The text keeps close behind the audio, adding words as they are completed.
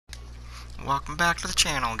Welcome back to the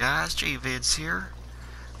channel, guys. Gvids here.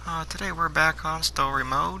 Today we're back on story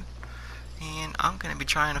mode, and I'm going to be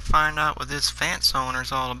trying to find out what this fence owner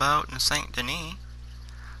is all about in St. Denis.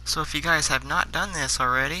 So if you guys have not done this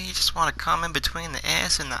already, you just want to come in between the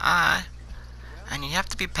S and the I, and you have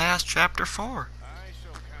to be past chapter 4.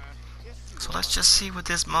 So let's just see what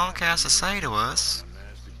this monk has to say to us.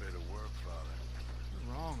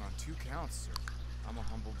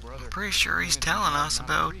 I'm pretty sure he's telling us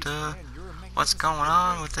about what's going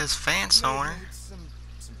on with this fence owner.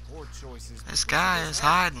 This guy is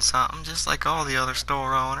hiding something, just like all the other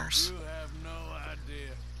store owners.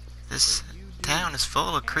 This town is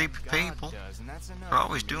full of creepy people. They're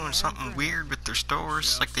always doing something weird with their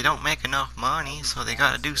stores, like they don't make enough money, so they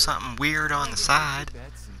gotta do something weird on the side.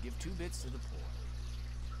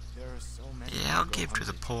 Yeah, I'll give to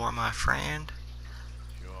the poor, my friend.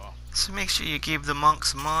 So make sure you give the monk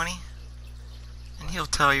some money, and he'll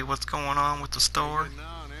tell you what's going on with the store.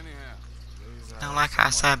 Now, like I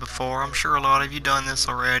said before, I'm sure a lot of you done this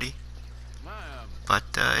already. But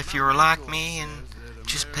if you were like me and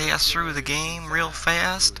just pass through the game real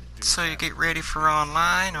fast so you get ready for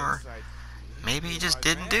online, or maybe you just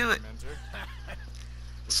didn't do it.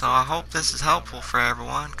 So I hope this is helpful for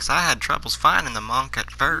everyone, because I had troubles finding the monk at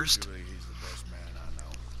first.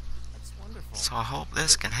 So I hope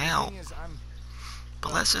this can help.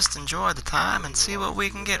 But let's just enjoy the time and see what we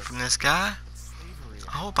can get from this guy.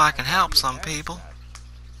 I hope I can help some people.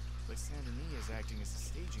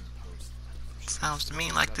 Sounds to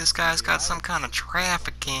me like this guy's got some kind of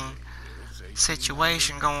trafficking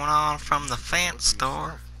situation going on from the fence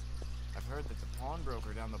store.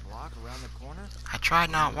 I tried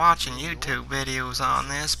not watching YouTube videos on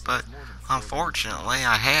this, but unfortunately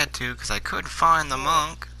I had to because I couldn't find the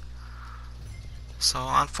monk. So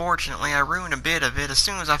unfortunately I ruined a bit of it. As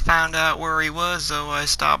soon as I found out where he was, though, I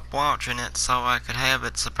stopped watching it so I could have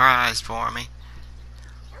it surprised for me.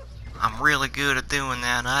 I'm really good at doing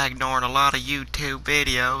that. I ignored a lot of YouTube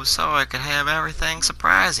videos so I could have everything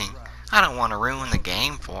surprising. I don't want to ruin the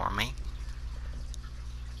game for me.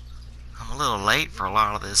 I'm a little late for a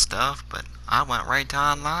lot of this stuff, but I went right to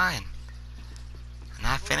online. And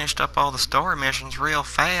I finished up all the story missions real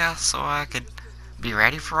fast so I could be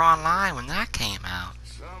ready for online when that came out.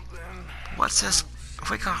 What's this?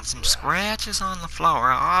 We got some scratches on the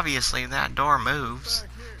floor. Obviously that door moves.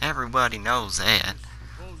 Everybody knows that.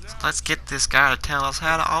 So let's get this guy to tell us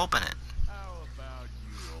how to open it.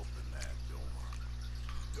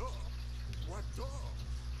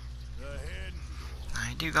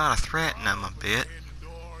 I do gotta threaten him a bit.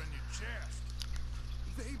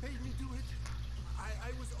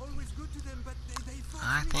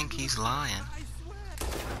 I think he's lying.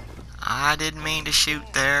 I didn't mean to shoot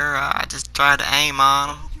there. I just tried to aim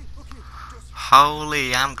on him.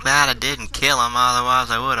 Holy, I'm glad I didn't kill him, otherwise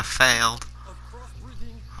I would have failed.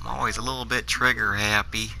 I'm always a little bit trigger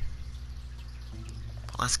happy.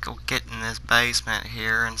 But let's go get in this basement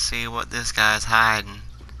here and see what this guy's hiding.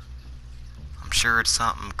 I'm sure it's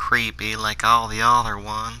something creepy like all the other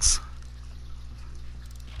ones.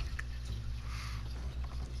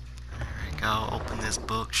 There we go, open this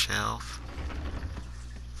bookshelf.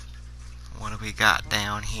 What do we got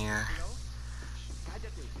down here?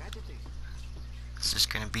 Is this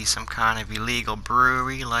going to be some kind of illegal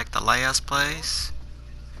brewery like the last place?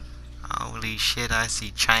 Holy shit, I see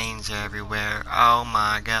chains everywhere. Oh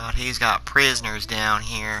my god, he's got prisoners down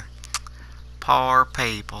here. Poor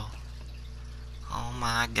people. Oh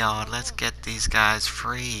my god, let's get these guys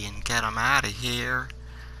free and get them out of here.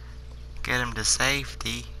 Get them to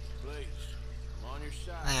safety.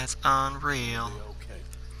 That's unreal.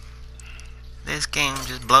 This game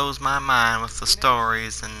just blows my mind with the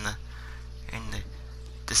stories and the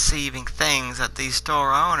deceiving things that these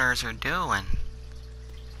store owners are doing.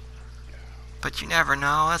 But you never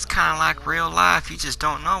know. That's kind of like real life. You just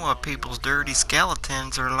don't know what people's dirty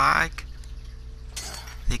skeletons are like.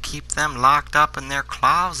 They keep them locked up in their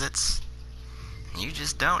closets. You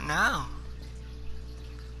just don't know.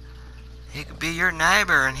 He could be your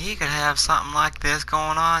neighbor and he could have something like this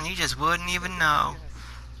going on. You just wouldn't even know.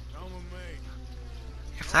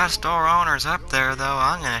 If that store owner's up there, though,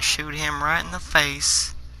 I'm gonna shoot him right in the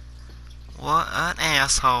face. What an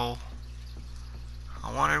asshole.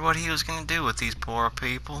 I wondered what he was gonna do with these poor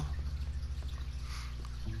people.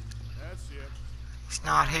 He's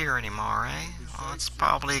not here anymore, eh? Well, it's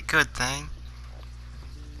probably a good thing.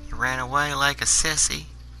 He ran away like a sissy.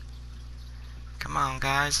 Come on,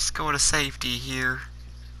 guys, let's go to safety here.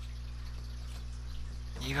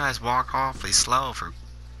 You guys walk awfully slow for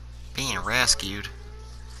being rescued.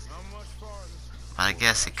 But I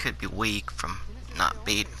guess it could be weak from not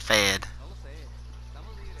being fed.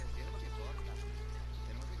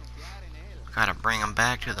 Gotta bring them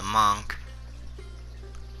back to the monk.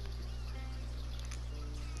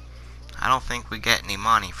 I don't think we get any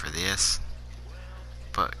money for this,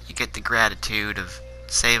 but you get the gratitude of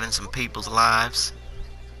saving some people's lives.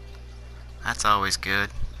 That's always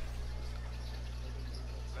good.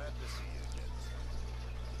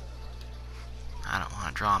 I don't want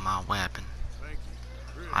to draw my weapon.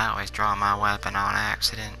 I always draw my weapon on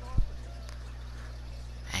accident.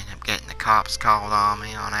 End up getting the cops called on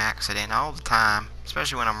me on accident all the time,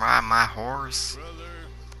 especially when I'm riding my horse.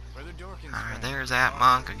 Alright, there's that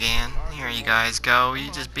monk again. Here you guys go. You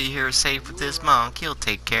just be here safe with this monk. He'll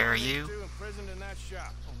take care of you.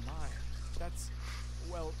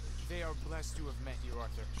 Well, they are blessed to have met you,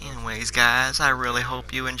 Arthur. Anyways, guys, I really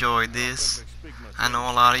hope you enjoyed this. I know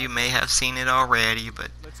a lot of you may have seen it already,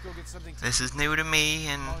 but this is new to me,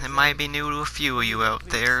 and it might be new to a few of you out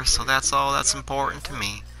there, so that's all that's important to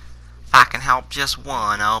me. If I can help just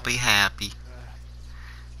one, I'll be happy.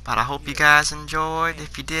 But I hope you guys enjoyed.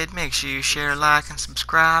 If you did, make sure you share, like, and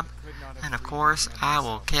subscribe. And of course, I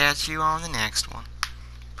will catch you on the next one.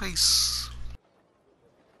 Peace.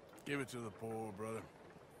 Give it to the poor, brother.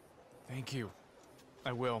 Thank you.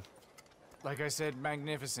 I will. Like I said,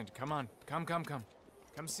 magnificent. Come on. Come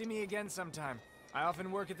see me again sometime. I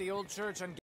often work at the old church on